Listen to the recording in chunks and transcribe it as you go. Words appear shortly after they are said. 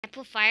I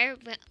put fire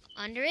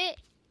under it,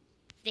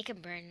 they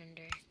can burn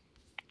under it.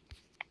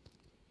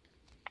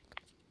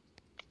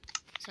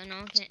 So no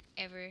one can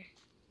ever...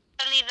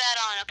 I'll leave that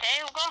on, okay,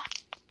 Hugo?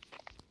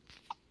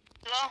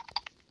 Hello?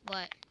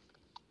 What?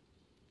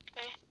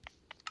 Okay.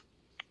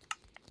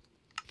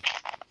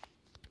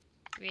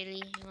 Really?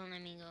 You won't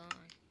let me go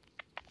on?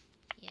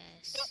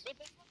 Yes.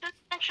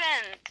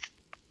 Entrance.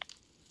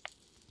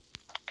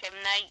 Okay,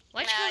 now...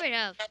 Why'd you cover it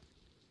up?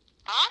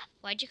 Huh?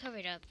 Why'd you cover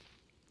it up?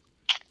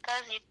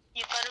 Because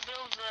you gotta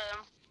build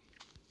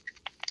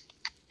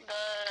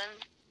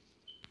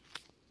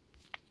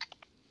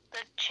the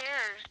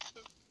chairs.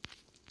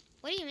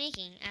 What are you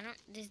making?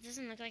 This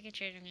doesn't look like a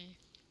chair to me.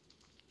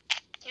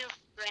 You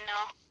right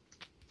now.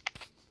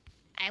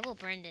 I will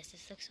burn this.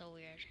 This looks so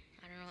weird.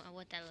 I don't know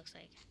what that looks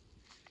like.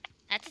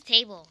 That's a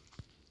table.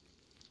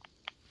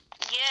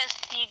 Yes,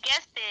 you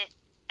guessed it.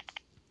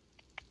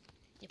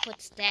 You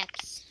put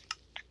steps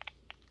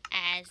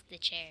as the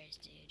chairs,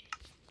 dude.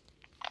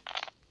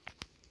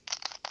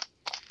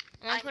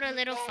 I'm gonna put a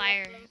little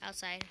fire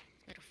outside.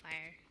 Little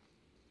fire.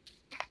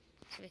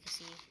 So we can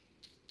see.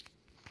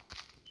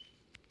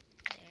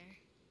 There.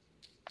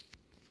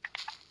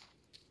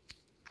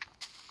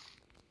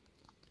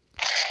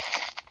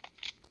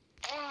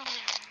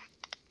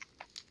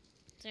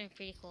 It's gonna be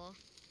pretty cool.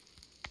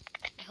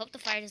 I hope the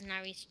fire does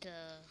not reach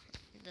the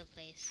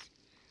place.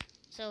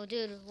 So,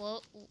 dude,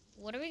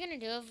 what are we gonna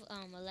do if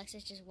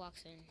Alexis just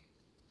walks in?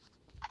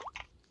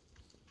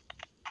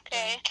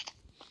 Okay.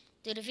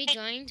 Dude, if he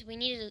joins, we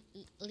need to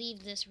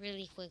leave this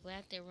really quick. We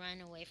have to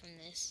run away from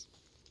this.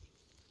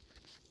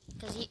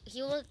 Cause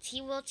he will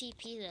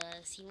TP to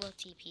us. He will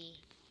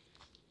TP,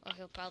 or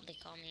he'll probably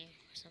call me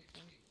or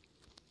something.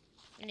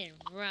 We need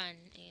to run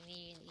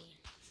immediately.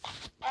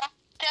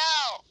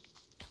 Go.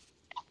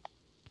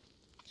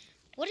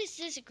 What is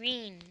this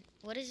green?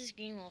 What is this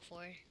green wall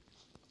for?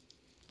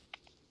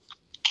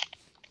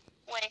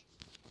 Wait.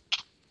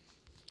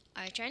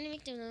 Are you trying to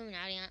make the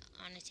Illuminati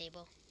on the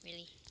table?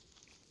 Really?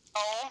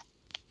 Oh.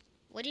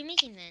 What are you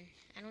making then?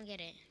 I don't get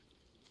it.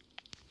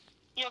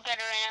 You'll get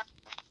it right now.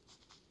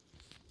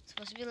 It's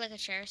supposed to be like a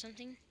chair or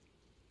something?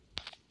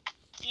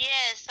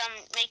 Yes,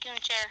 I'm making a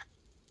chair.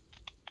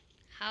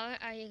 How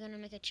are you gonna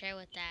make a chair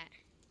with that?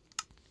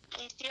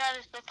 You see how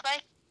this looks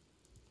like?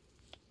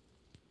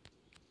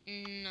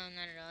 No,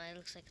 not at all. It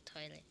looks like a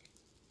toilet.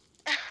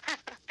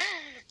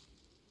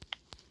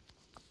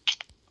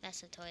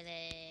 That's a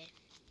toilet.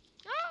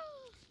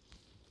 Oh!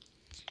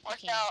 Watch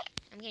Okay, out.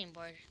 I'm getting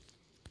bored.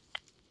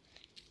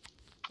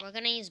 We're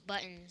gonna use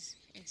buttons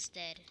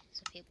instead,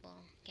 so people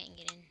can't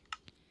get in.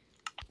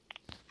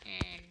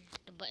 And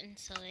the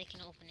buttons so they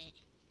can open it.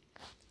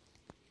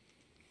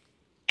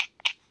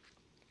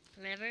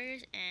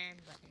 Levers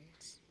and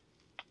buttons.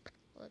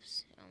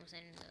 Whoops, almost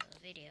ended the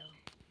video.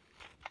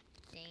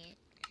 Dang it.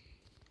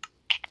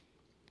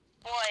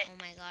 Boy. Oh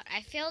my god,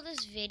 I failed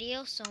this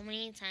video so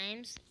many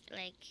times,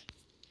 like,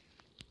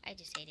 I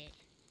just hate it.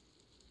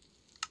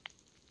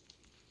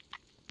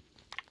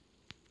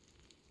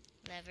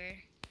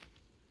 Lever.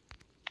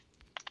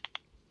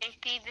 You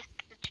see, this is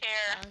the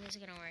chair. How is this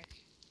gonna work?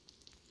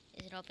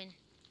 Is it open?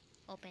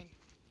 Open.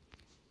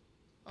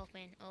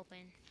 Open,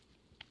 open.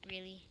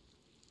 Really?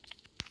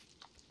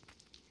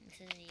 This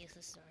is a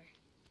useless door.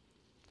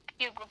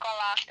 You got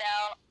locked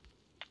out.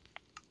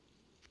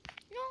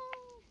 No!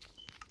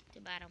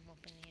 Too bad I'm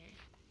open here.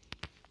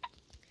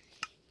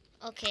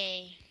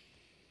 Okay.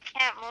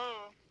 Can't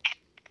move.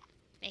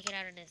 Make it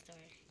out of this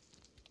door.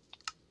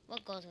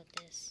 What goes with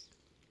this?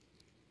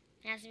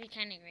 It has to be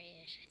kind of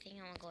grayish. I think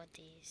I'm gonna go with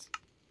these.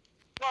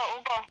 Whoa,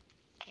 Hugo.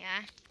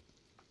 Yeah?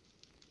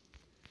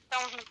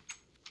 Don't.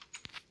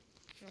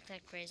 Looks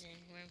like prison.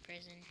 We're in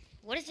prison.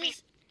 What is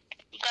this?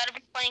 You gotta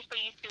be funny for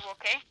YouTube,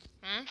 okay?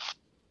 Huh?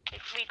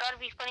 We gotta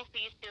be funny for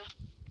YouTube.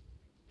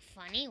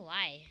 Funny?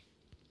 Why?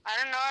 I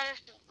don't know.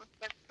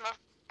 This most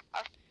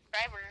of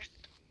subscribers.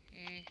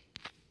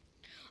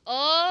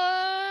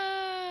 Oh!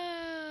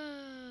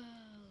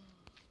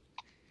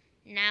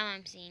 Now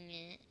I'm seeing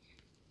it.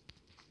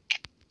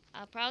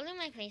 I'll probably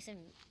might play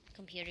some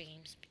computer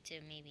games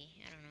too, maybe.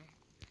 I don't know.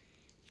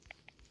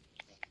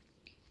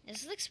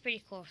 This looks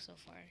pretty cool so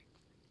far.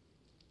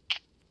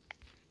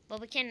 But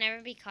we can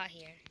never be caught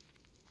here.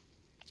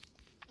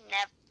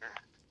 Never.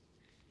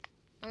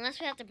 Unless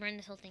we have to burn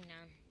this whole thing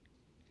down.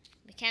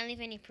 We can't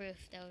leave any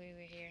proof that we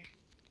were here.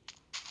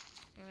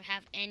 Or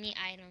have any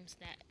items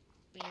that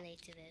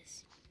relate to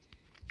this.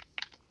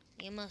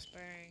 You must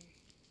burn.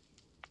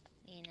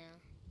 You know.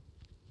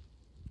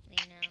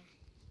 Lino.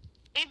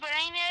 We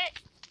burning it?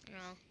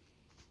 No.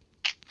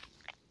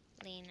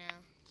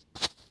 Lino.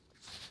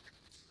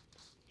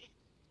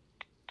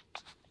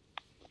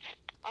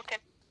 Okay.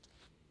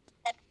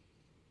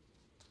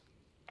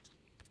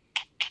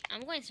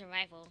 I'm going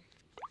survival.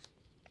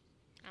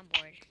 I'm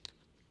bored.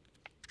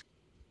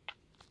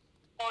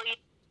 Or you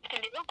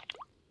can do.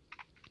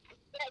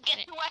 Yeah,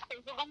 get 2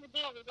 weapons. We're gonna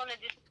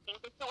do something.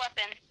 Get 2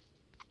 weapons.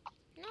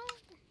 No.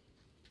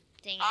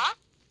 Dang it. Huh?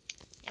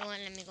 It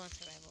won't let me go in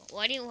survival.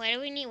 Why do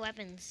we need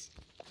weapons?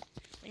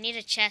 We need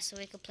a chest so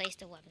we could place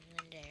the weapons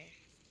in there.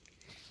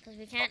 Because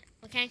we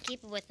can't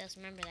keep it with us.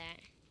 Remember that.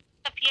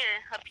 Up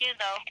here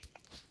though.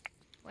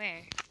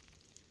 Where?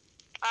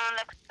 On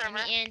the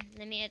server.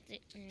 Let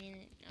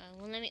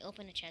me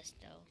open the chest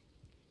though.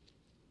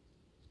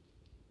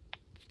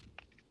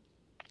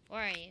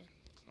 Where are you?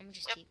 I'm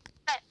just keep.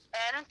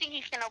 I don't think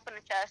you can open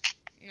the chest.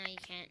 No, you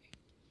can't.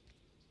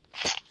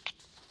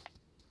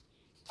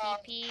 Oh.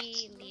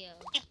 TP Leo.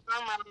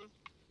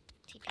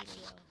 TP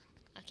Leo.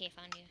 Okay,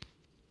 found you.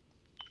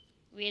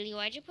 Really?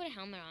 Why'd you put a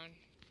helmet on?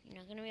 You're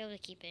not gonna be able to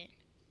keep it.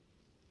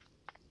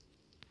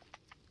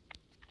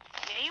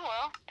 Yeah, you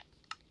will.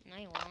 No,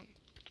 you won't.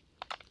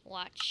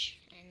 Watch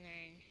and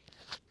learn.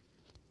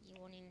 You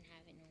won't even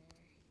have it no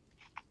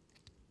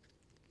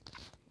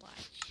more.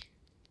 Watch.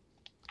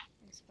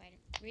 And spider.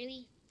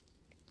 Really?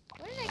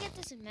 Where did I get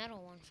this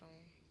metal one from?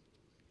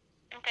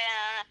 Okay,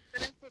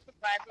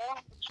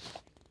 survival.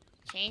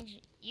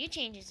 You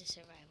change it to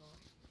survival.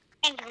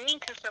 Change me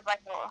to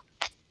survival.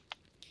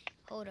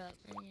 Hold up,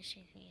 let me just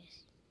change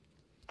this.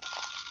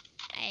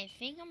 I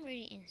think I'm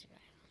already in survival.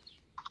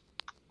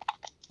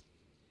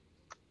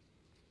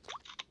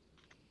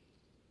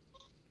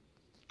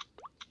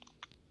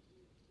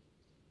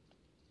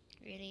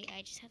 Really,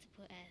 I just have to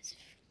put S.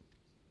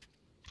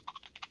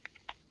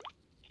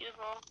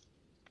 Beautiful.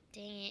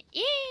 Dang it.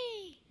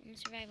 Yay! I'm in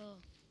survival.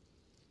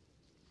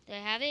 Do I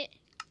have it?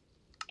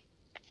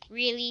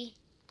 Really?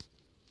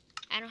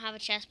 I don't have a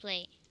chest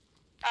plate.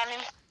 Let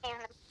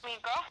me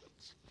go.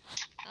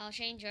 I'll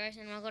change yours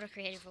and I'll go to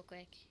creative real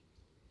quick.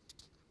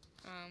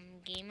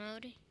 Game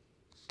mode.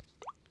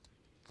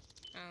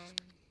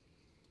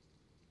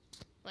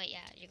 Wait,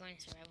 yeah, you're going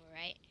to survival,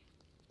 right?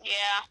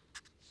 Yeah.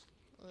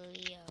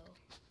 Leo.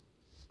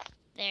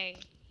 There,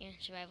 you're in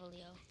survival,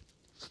 Leo.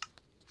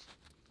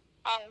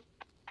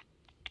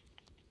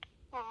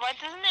 Why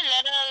doesn't it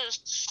let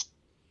us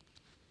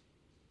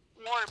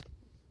warp?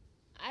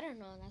 I don't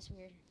know, that's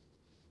weird.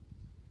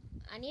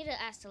 I need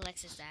to ask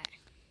Alexis that.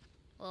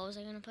 What was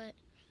I gonna put?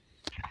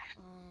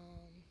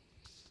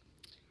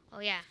 Oh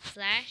yeah,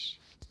 slash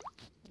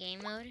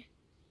game mode.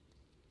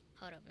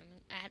 Hold up,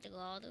 I have to go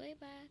all the way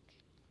back.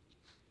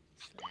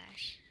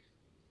 Slash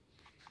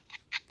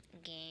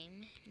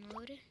game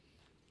mode.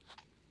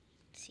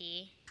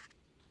 See,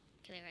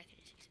 killer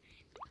record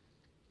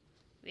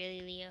 69.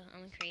 Really, Leo?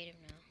 I'm creative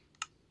now.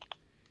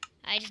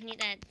 I just need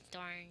that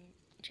darn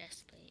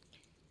chest plate.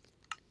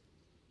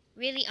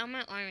 Really, all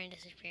my armor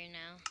disappeared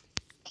now.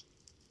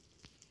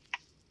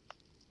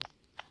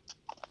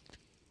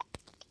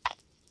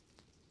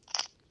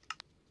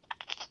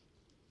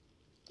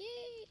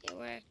 Yay, it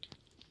worked.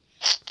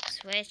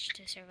 Switch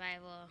to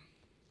survival.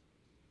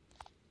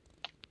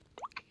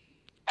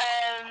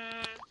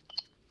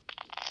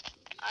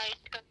 I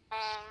took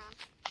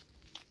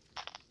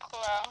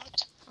cloud.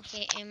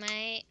 Okay,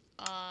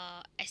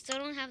 I still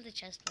don't have the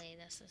chest plate.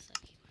 That's the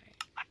sucky part.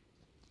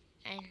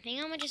 I think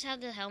I'm gonna just have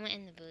the helmet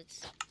and the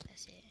boots.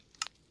 That's it.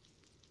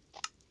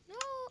 No,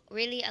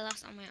 really, I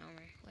lost all my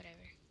armor.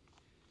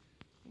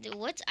 Whatever.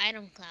 What's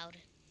item cloud?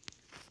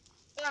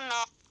 I don't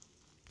know.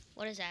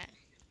 What is that?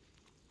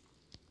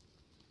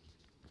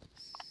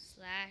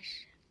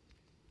 Slash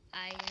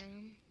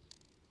item.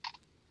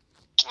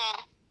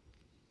 Oh.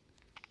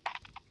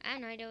 I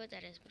have no idea what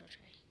that is, but I'll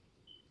try.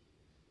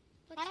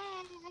 What?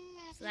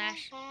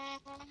 Slash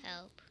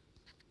help.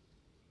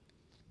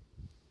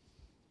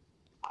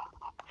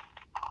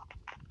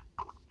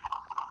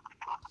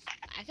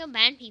 I can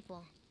ban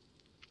people.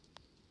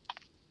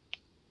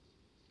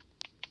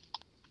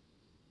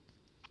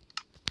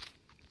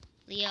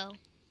 Leo.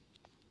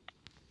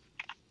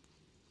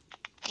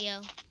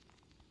 Leo.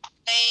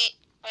 Wait.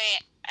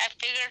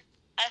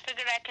 I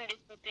figured I can do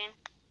something.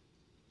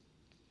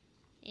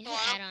 These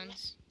are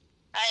add-ons.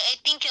 I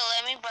think you'll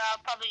let me, but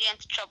I'll probably get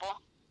into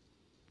trouble.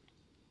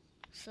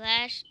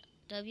 Slash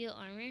W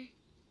armor.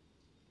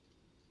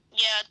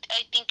 Yeah,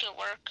 I think it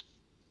works.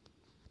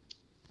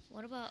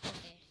 What about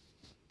okay?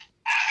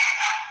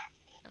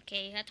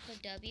 Okay, you have to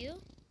put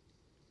W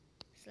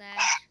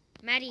slash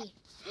Maddie.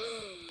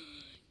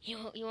 you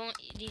won't.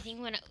 Do you think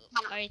what?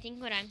 Or you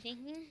think what I'm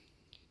thinking?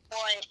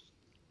 What?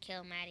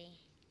 Kill Maddie.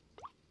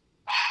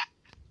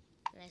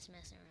 Let's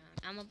mess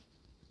around. I'm a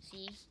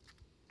see.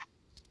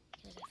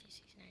 Kill that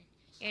 69.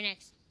 You're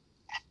next.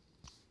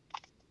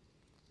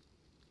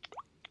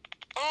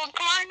 Oh,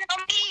 come on,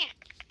 help me!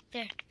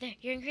 There.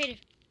 You're in creative.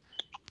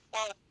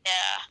 Oh,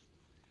 yeah.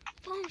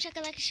 Boom!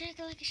 Shakalaka.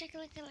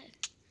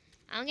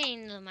 I'm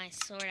getting my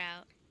sword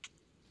out.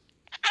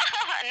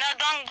 No,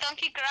 don't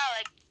kick her out.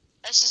 Like,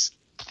 let's just.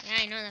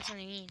 Yeah, I know. That's what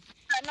I mean.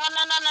 No.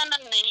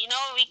 You know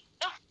what we can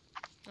do?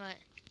 What?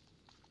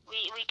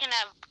 We can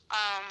have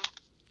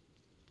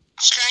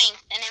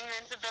strength and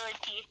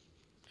invincibility.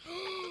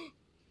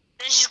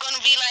 Then she's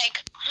gonna be like,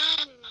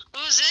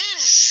 who's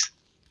this?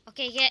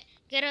 Okay,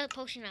 get a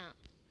potion out.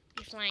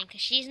 Be flying, cause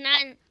she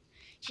doesn't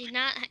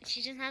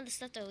have the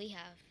stuff that we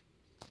have.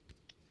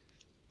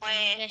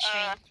 Wait, get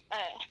strength.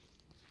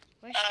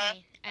 Where's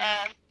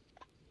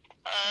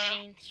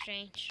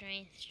strength?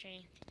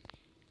 Strength.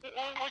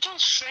 Which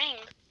one's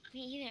strength? Me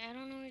either. I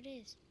don't know where it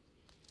is.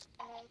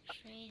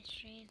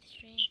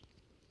 Strength.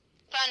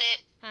 Found it.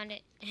 Found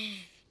it.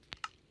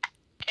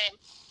 Okay.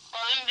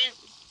 Well, I'm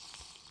busy.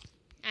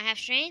 I have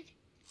strength.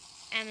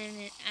 I'm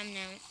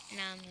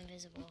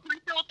invisible.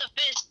 With the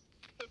fish.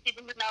 You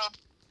don't know.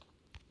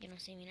 You don't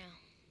see me now.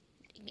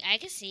 I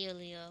can see you,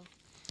 Leo.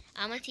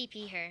 I'm gonna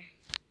TP her.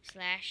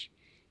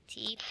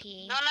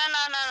 /TP. No.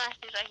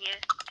 She's right here.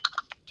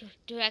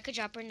 Dude, I could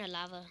drop her in the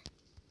lava.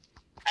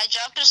 I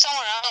dropped her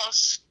somewhere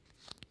else.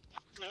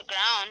 On the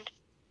ground.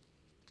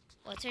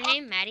 What's her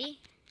name? Maddie?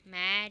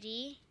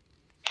 Maddie.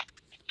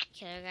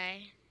 Killer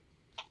guy.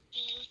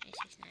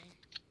 869.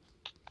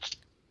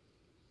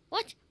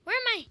 What? Where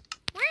am I?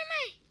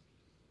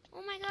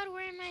 Oh my god,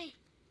 where am I?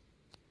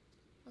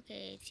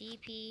 Okay,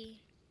 TP.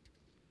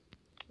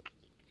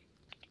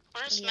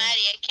 Where's Yeah.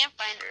 Maddie? I can't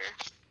find her.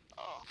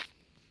 Oh.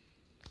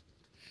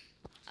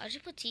 I'll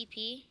just put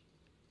TP.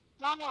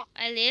 No.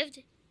 I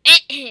lived.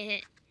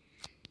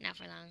 Not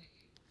for long.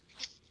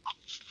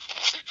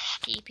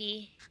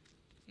 TP.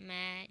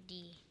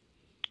 Maddie.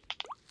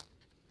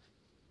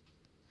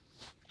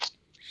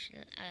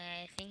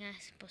 I think I'm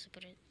supposed to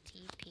put a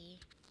TP.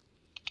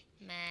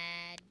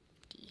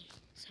 Maddie.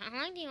 So how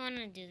long do you want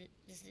to do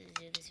this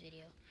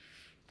video?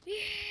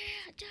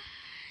 Yeah, die.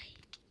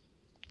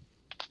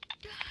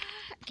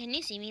 Can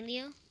you see me,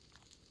 Leo?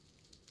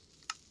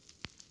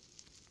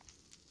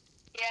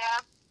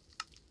 Yeah.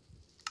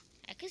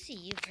 I can see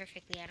you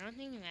perfectly. I don't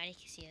think Maddie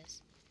can see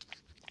us.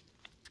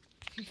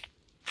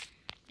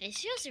 This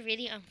feels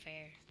really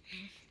unfair.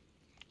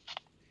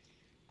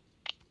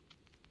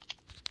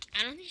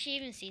 I don't think she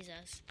even sees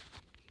us.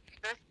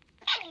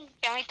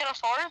 Can we throw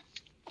sword?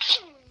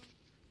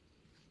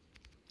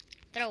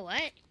 Throw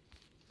what?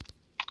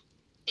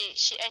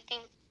 I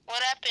think.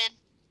 What happened?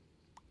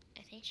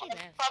 I think she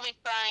left. Probably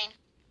crying.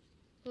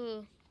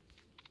 Who?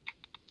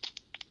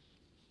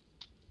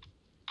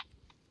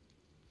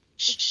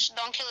 Shh,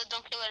 don't kill it.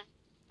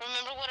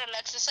 Remember what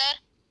Alexa said?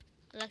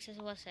 Alexis,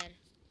 what said?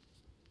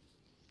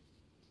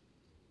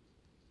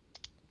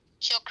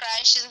 She'll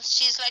cry.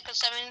 She's like a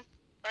 7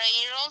 or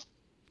 8-year-old.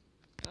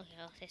 Okay,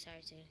 I'll say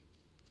sorry too.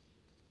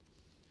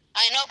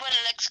 I know, but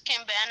Alexa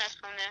can ban us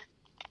from there.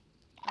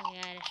 Oh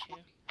yeah, that's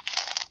true.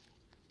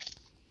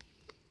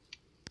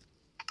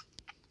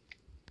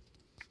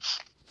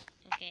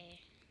 Okay.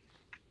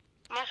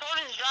 My sword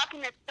is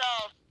dropping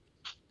itself.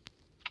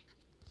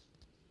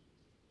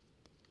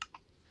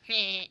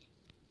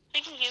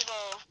 Freaking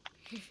Hugo.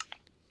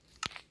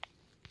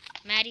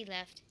 Maddie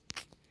left.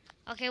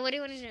 Okay, what do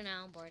you want to do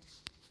now? I'm bored.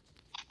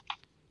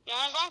 You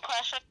wanna go on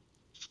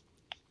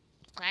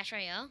Clash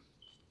Royale?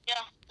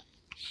 Yeah.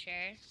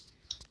 Sure.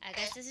 I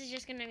guess this is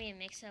just gonna be a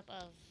mix-up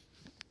of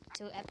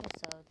 2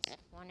 episodes.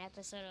 1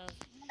 episode of...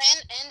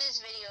 End this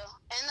video.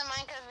 End the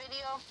Minecraft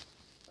video.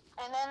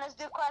 And then let's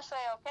do Clash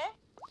Royale, okay?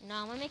 No,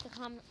 I'm gonna make a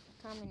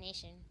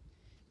combination.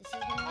 This is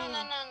gonna be...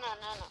 No.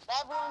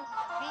 That ruins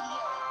the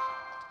video.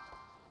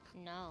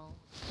 No,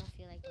 I don't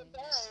feel like doing It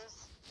that.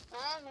 does.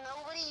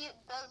 Nobody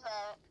does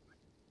that.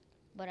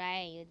 But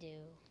I do,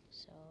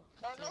 so...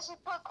 Then let's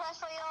just put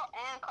Clash Royale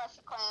and Clash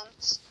of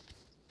Clans.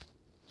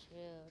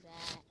 True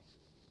that.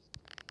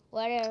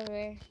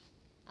 Whatever.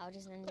 I'll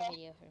just end the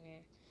video from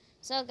here.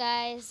 So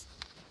guys,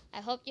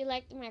 I hope you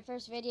liked my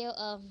first video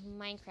of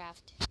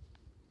Minecraft.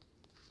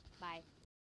 Bye.